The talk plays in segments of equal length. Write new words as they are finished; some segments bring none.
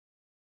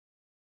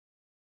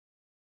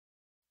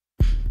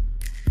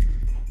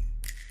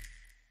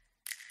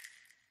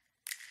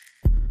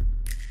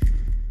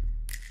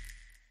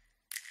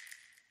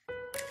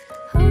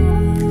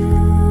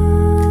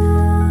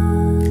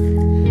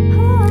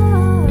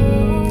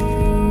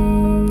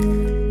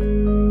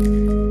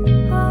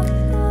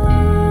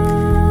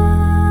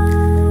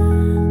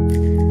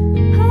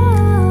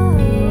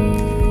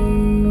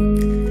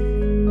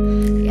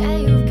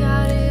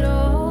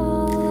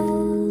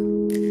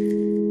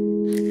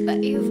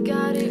but you've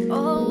got it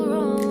all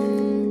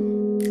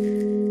wrong.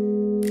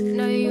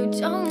 No, you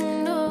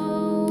don't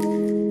know.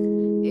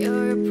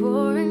 You're a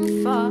poor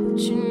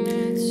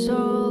unfortunate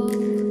soul.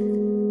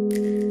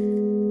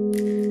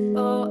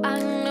 Oh, I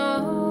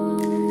know.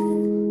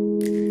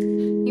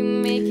 You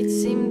make it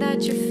seem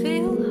that you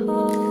feel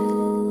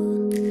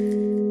whole,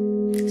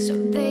 so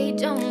they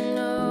don't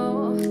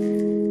know.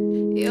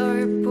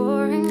 You're a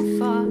poor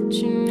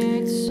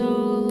unfortunate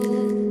soul.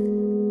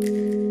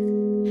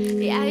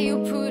 Yeah, you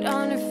put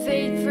on a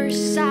faith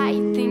first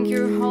sight, think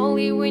you're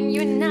holy when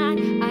you're not.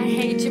 I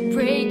hate to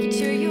break it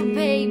to you,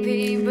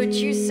 baby, but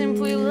you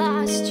simply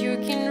lost. You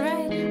can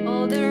right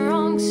all the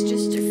wrongs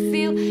just to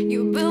feel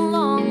you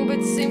belong,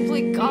 but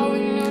simply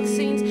calling out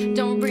sins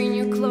don't bring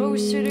you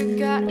closer to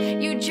God.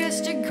 You're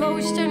just a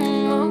ghost and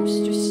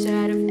most a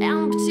set of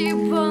empty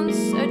bones,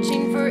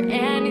 searching for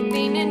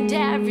anything and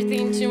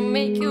everything to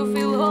make you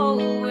feel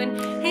whole when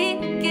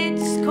it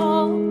gets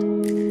cold.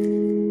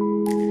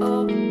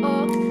 Oh,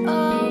 oh,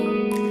 oh.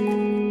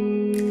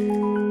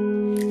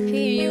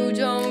 You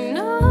don't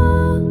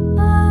know.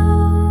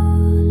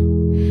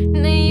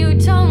 No, you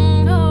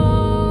don't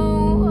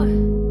know.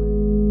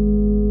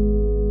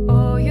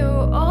 Oh,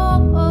 you're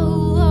all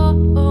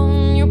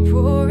alone. You're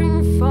poor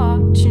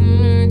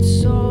unfortunate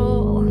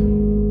soul.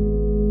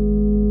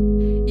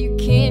 You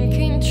can't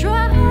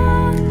control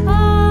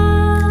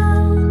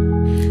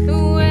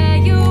where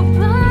your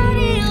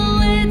body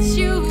lets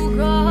you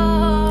go.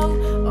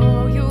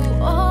 Oh, you're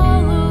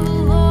all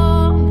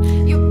alone.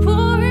 You're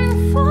poor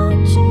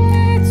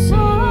unfortunate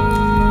soul.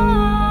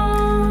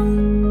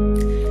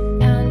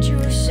 And you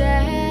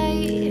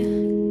say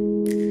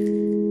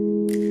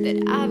that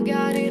I've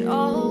got it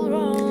all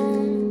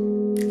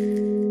wrong,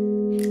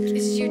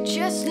 'cause you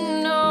just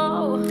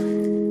know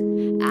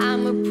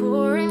I'm a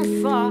poor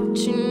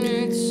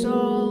unfortunate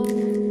soul.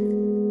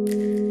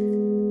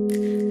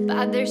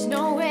 But there's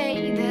no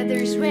way that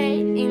there's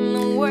weight in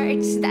the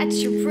words that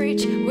you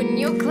preach when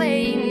you're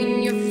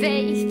claiming your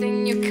faith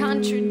and you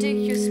contradict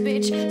your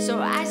speech. So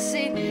I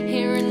sit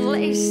here and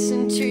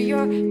listen to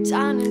your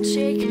tongue and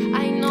cheek.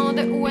 I know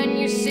that when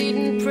you sit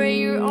and pray,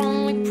 you're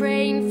only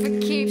praying for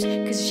keeps,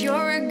 'cause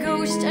you're a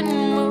ghost and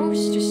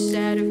most a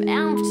set of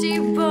empty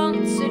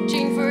bones,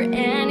 searching for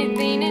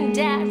anything and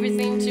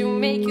everything to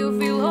make you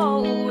feel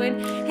whole when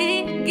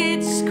it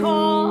gets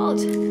cold.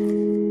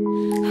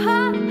 Ha,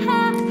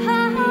 ha, ha,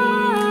 ha.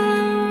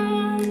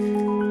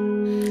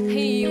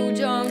 You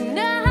don't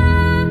know.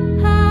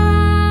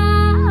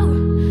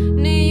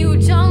 No, you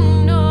don't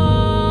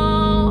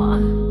know.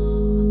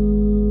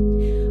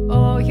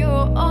 Oh,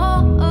 you're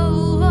all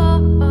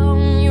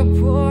alone. You're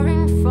poor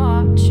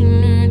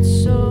unfortunate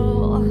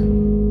soul.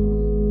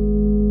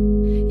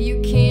 You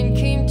can't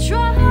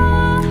control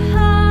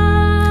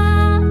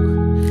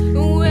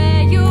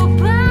where your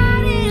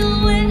body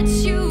lets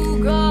you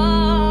go.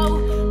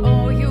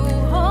 Oh, you're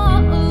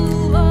all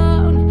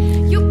alone.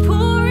 You're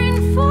poor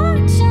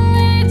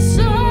unfortunate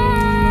soul.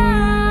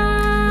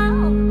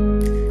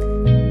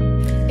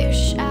 You're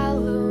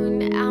shallow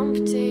and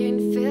empty and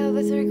filled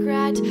with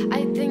regret.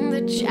 I think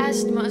the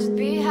chest must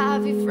be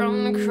heavy from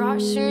the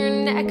cross on your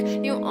neck.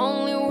 You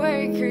only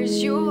work 'cause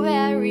you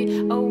worry.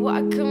 Oh,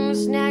 what comes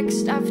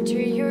next after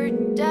your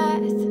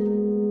death?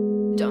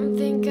 Don't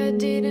think